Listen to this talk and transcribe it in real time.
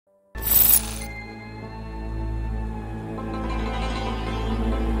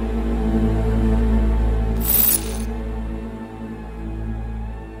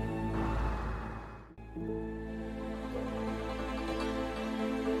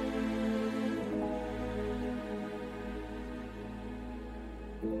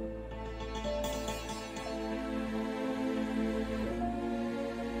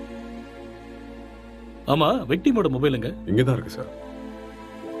ஆமா, விக்டிமோட மொபைலுங்க? இங்க தான் இருக்கு சார்.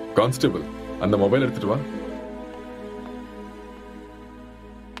 கான்ஸ்டபிள், அந்த மொபைல் எடுத்துட்டு வா.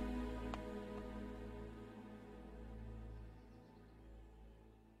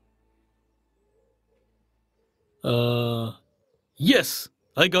 S,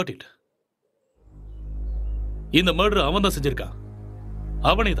 I got it. இந்த மர்டர் அவன் தான் செஞ்சிருக்கான்.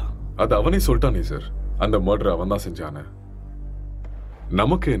 அவனே தான். அது அவனே சொல்லிட்டானே சார், அந்த மர்டர் அவன் தான் செஞ்சான.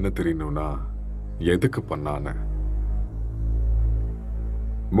 நமக்கு என்ன தெரியணும்னா எதுக்கு பண்ணான,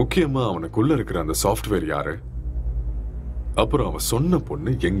 முக்கியமா அவனுக்குள்ள இருக்கிற அந்த சாஃப்ட்வேர் யாரு, அப்புறம் அவன் சொன்ன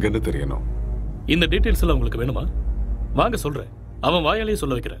பொண்ணு எங்கன்னு தெரியணும். இந்த டீடைல்ஸ் எல்லாம் உங்களுக்கு வேணுமா? வாங்க சொல்றேன். அவன் வாயாலேயே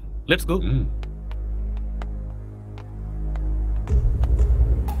சொல்ல வைக்கிறேன். Let's go.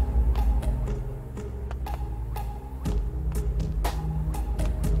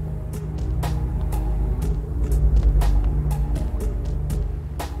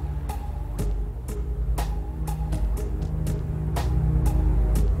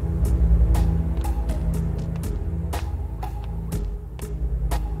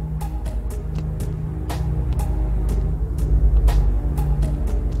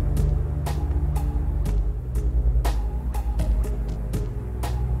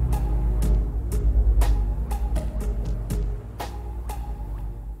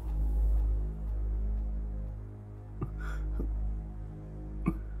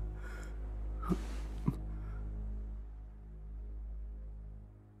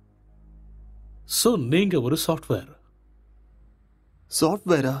 சோ நீங்க ஒரு software?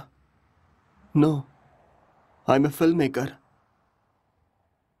 சாஃப்ட்வேரா? No, I am a film maker.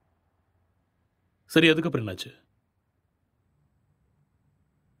 சரி, அதுக்கப்புறம் என்னாச்சு?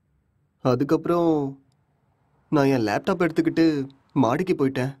 அதுக்கப்புறம் நான் என் லேப்டாப் எடுத்துக்கிட்டு மாடிக்கு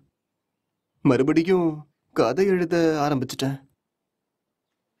போயிட்டேன். மறுபடியும் கதை எழுத ஆரம்பிச்சிட்டேன்.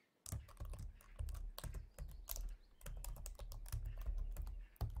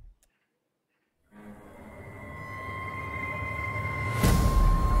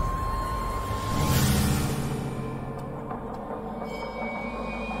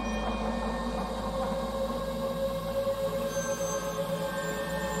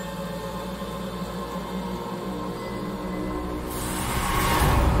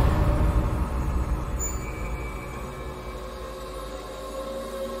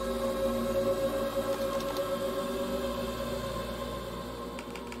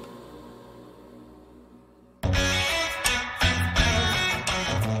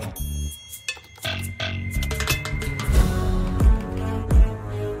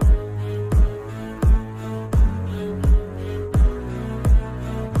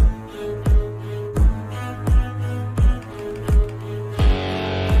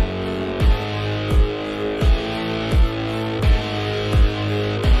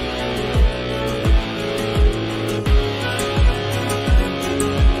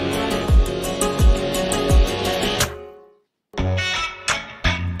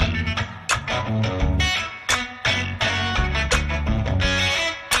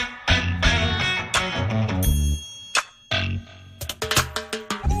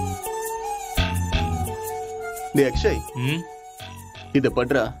 அக்ஷய், இத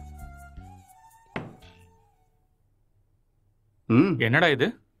பண்றா. என்னடா இது?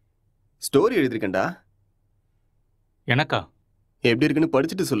 ஸ்டோரி எழுதிருக்கேன்டா. எனக்கா? எப்படி இருக்குன்னு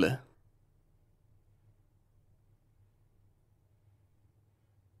படிச்சுட்டு சொல்லு.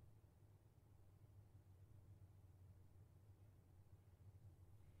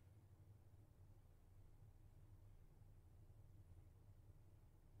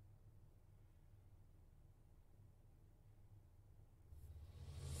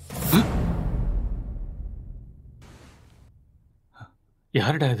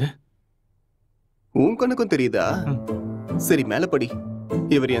 யாருடா இது? உன் கண்ணுக்கும் தெரியுதா? சரி, மேல படி.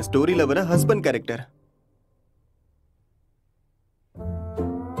 இவர் என் ஸ்டோரியில வர ஹஸ்பண்ட் கேரக்டர்.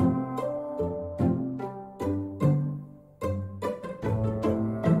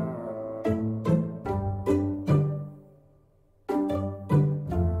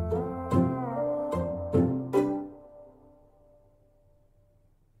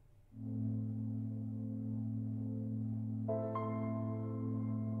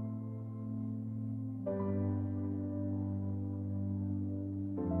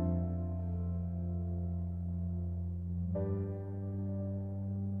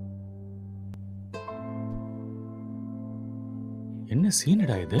 என்ன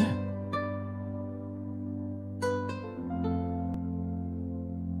சீனடா இது?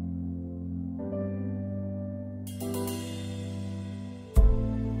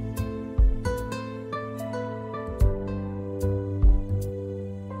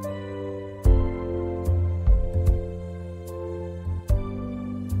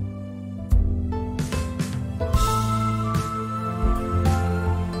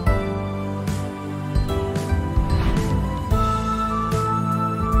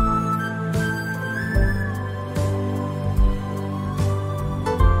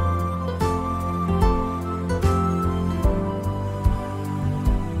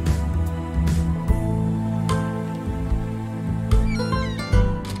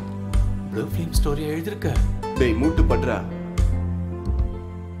 எழுதிருக்க? டேய் மூட்டு பண்றா.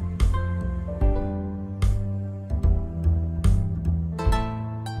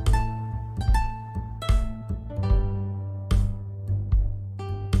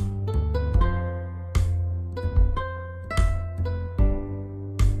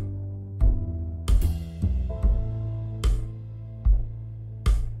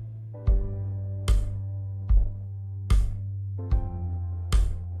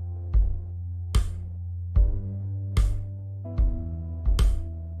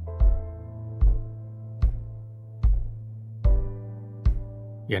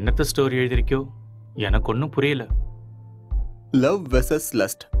 என்னத்த ஸ்டோரி எழுதிருக்கியோ எனக்கு ஒன்றும் புரியல. Love versus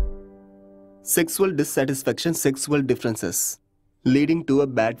lost, sexual dissatisfaction, sexual differences leading to a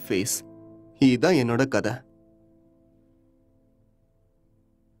bad face. இதுதான் என்னோட கதை.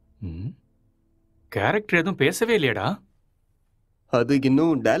 கேரக்டர் எதுவும் பேசவே இல்லையடா? அது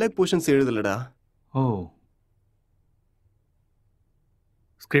இன்னும் டயலாக் போர்ஷன்ஸ் எழுதலடா. ஓ,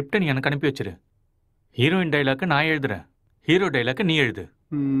 ஸ்கிரிப்டை நீ எனக்கு அனுப்பி வச்சிரு. ஹீரோயின் டைலாக்கு நான் எழுதுறேன், ஹீரோ டைலாக்கு நீ எழுது.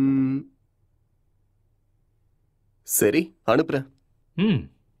 சரி, அனுப்புறேன்.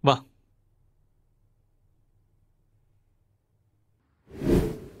 வா.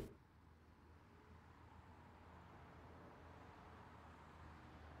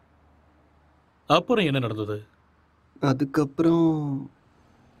 அப்புறம் என்ன நடந்தது? அதுக்கப்புறம்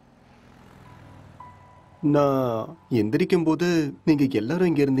நான் எந்திரிக்கும் போது நீங்க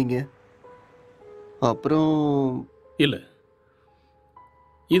எல்லாரும் இங்க இருந்தீங்க. அப்புறம் இல்ல,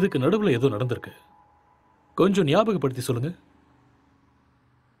 இதுக்கு நடுவுல ஏதோ நடந்திருக்கு. கொஞ்சம் ஞாபகப்படுத்தி சொல்லுங்க.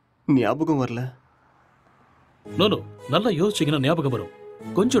 ஞாபகம் வரல. நோ, நல்லா யோசிச்சீங்கன்னா ஞாபகம் வரும்.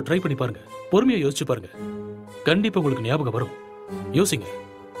 கொஞ்சம் ட்ரை பண்ணி பாருங்க, பொறுமையா யோசிச்சு பாருங்க, கண்டிப்பா உங்களுக்கு ஞாபகம் வரும். யோசிங்க,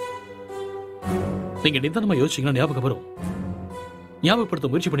 நீங்க நிதானமா யோசிச்சீங்கன்னா ஞாபகம் வரும்.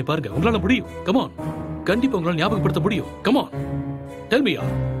 ஞாபகப்படுத்த முயற்சி பண்ணி பாருங்க, உங்களால முடியும். கமான், கண்டிப்பா உங்களால ஞாபகப்படுத்த முடியும். கமான், டெல் மீ,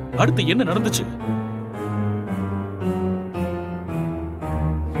 அடுத்து என்ன நடந்துச்சு?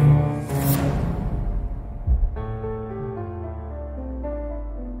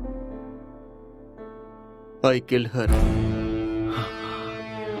 I killed her.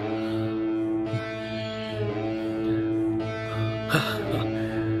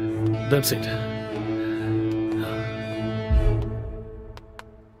 That's it.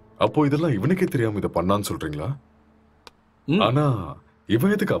 அப்போ இதெல்லாம் இவனுக்கே தெரியாம இதை பண்ணான்னு சொல்றீங்களா? ஆனா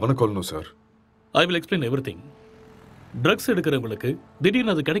இவன் எதுக்கு அவனை கொல்லணும் sir? I will explain everything. Drugs எடுக்கிறவங்களுக்கு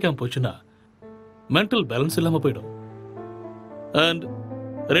திடீர்னு அது கிடைக்காம போச்சுன்னா மென்டல் பேலன்ஸ் இல்லாம போயிடும். அண்ட்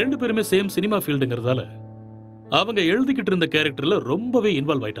ரெண்டு பேருமே சேம் சினிமா ஃபீல்டுங்கிறதால அவங்க எழுதிக்கிட்டு இருந்த கேரக்டர்ல ரொம்பவே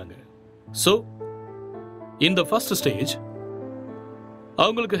இன்வால்வ் ஆயிட்டாங்க. ஸோ இந்த ஃபர்ஸ்ட் ஸ்டேஜ்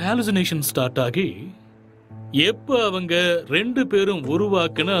அவங்களுக்கு ஹாலுசினேஷன் ஸ்டார்ட் ஆகி, எப்ப அவங்க ரெண்டு பேரும்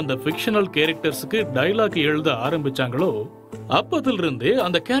உருவாக்குன அந்த ஃபிக்ஷனல் கேரக்டர்ஸுக்கு டைலாக் எழுத ஆரம்பிச்சாங்களோ அப்பத்துல இருந்தே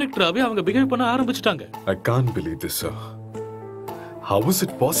அந்த கேரக்டராவே அவங்க பிஹேவ் பண்ண ஆரம்பிச்சிட்டாங்க. I can't believe this, sir. How is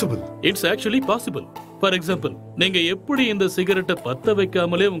it possible? It's actually possible. For example, நீங்க எப்படி இந்த சிகரெட்டை பத்த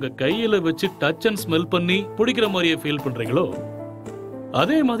வைக்காமலே உங்க கையில வச்சு டச் அண்ட் ஸ்மெல் பண்ணி பிடிக்கிற மாதிரியே ஃபீல் பண்றீங்களோ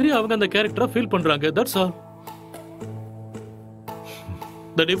அதே மாதிரி அவங்க அந்த கேரக்டரா ஃபீல் பண்றாங்க. That's all.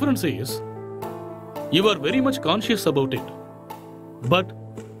 The difference is you are very much conscious about it, but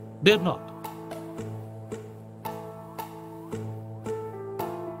they're not.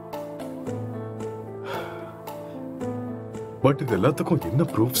 But இது எல்லாத்துக்கும் என்ன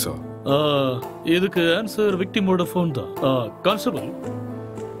ப்ரூஃப் சார்? இதுக்கு ஆன்சர் விக்டிமோட ஃபோன் தான். கான்ஸ்டபிள்,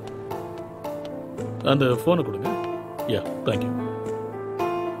 அந்த ஃபோனை கொடுங்க. யா, தேங்க்யூ.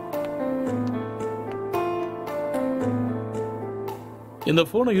 இந்த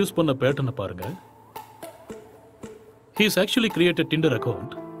ஃபோனை யூஸ் பண்ண பேட்டர்னை பாருங்க. He's actually created Tinder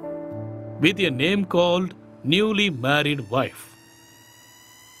account with a name called newly married wife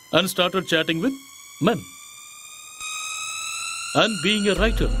and started chatting with men. And being a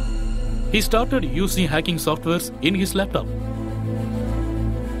writer, he started using hacking softwares in his laptop.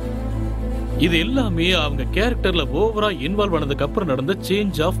 இது எல்லாமே அவங்க கேரக்டர்ல ஓவரா இன்வால்வ் ஆனதுக்கு அப்புறம் நடந்த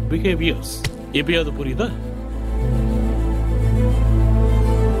சேஞ்ச் ஆஃப் பிஹேவியர்ஸ். எப்பயாவது புரியுதா?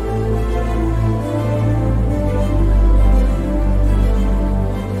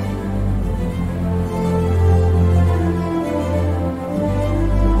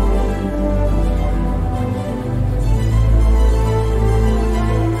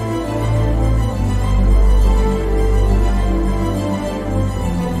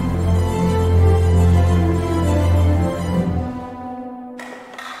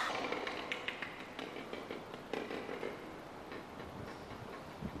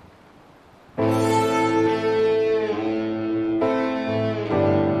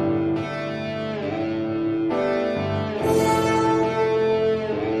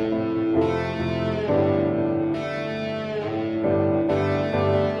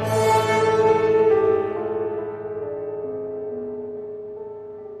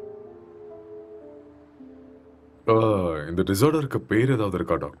 இந்த டிசார்டருக்கு பேர் ஏதாவது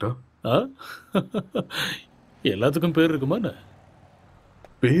இருக்கா டாக்டர்? ஆ எல்லாத்துக்கும் பேர் இருக்குமா என்ன?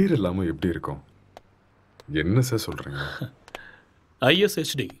 பேர் இல்லாம எப்படி இருக்கும்? என்ன சார் சொல்றீங்க?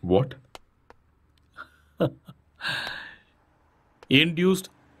 ISHD. What? Induced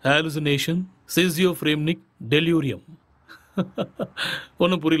hallucination schizophrenic delirium.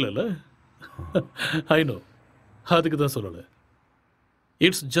 ஒன்றும் புரியல. ஐ நோ, அதுக்கு தான் சொல்லலை.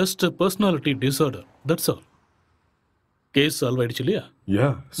 It's just a personality disorder, that's all. Case solve ஆயிடுச்சு இல்லையா? யா,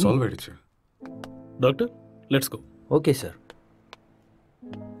 சால்வ் ஆயிடுச்சு. Doctor, let's go. Okay sir.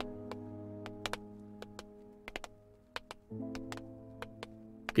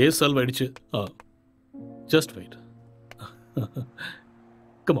 Case solve ஆயிடுச்சு. Just wait.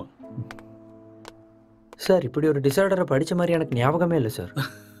 Come on. Sir, இப்படி ஒரு டிசார்டரை படித்த மாதிரி எனக்கு ஞாபகமே இல்லை சார்.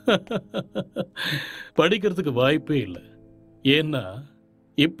 படிக்கிறதுக்கு வாய்ப்பே இல்லை. ஏன்னா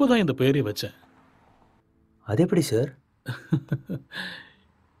இப்போதான் இந்த பேரை வச்சேன். அது எப்படி சார்?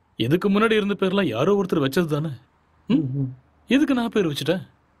 இதுக்கு முன்னாடி இருந்த பேர்லாம் யாரோ ஒருத்தர் வச்சது தானே. இதுக்கு நான் பேர் வச்சுட்டேன்.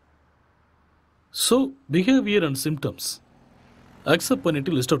 So behaviour and symptoms accept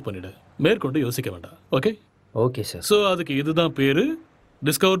பண்ணிட்டு லிஸ்ட் அவுட் பண்ணிடு. மேற்கொண்டு யோசிக்க வேண்டாம். ஓகே? Okay sir. ஸோ அதுக்கு இதுதான் பேரு.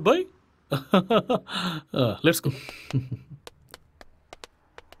 Discovered by. Let's go.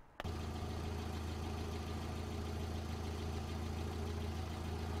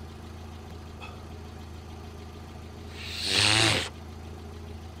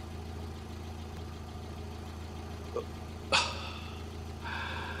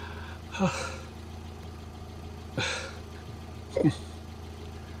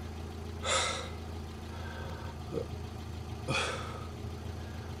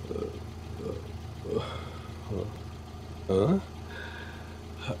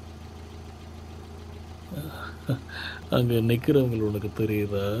 அங்க நிக்கிறவங்க உனக்கு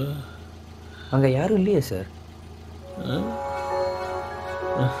தெரியுதா? அங்க யாரும் இல்லையே சார்.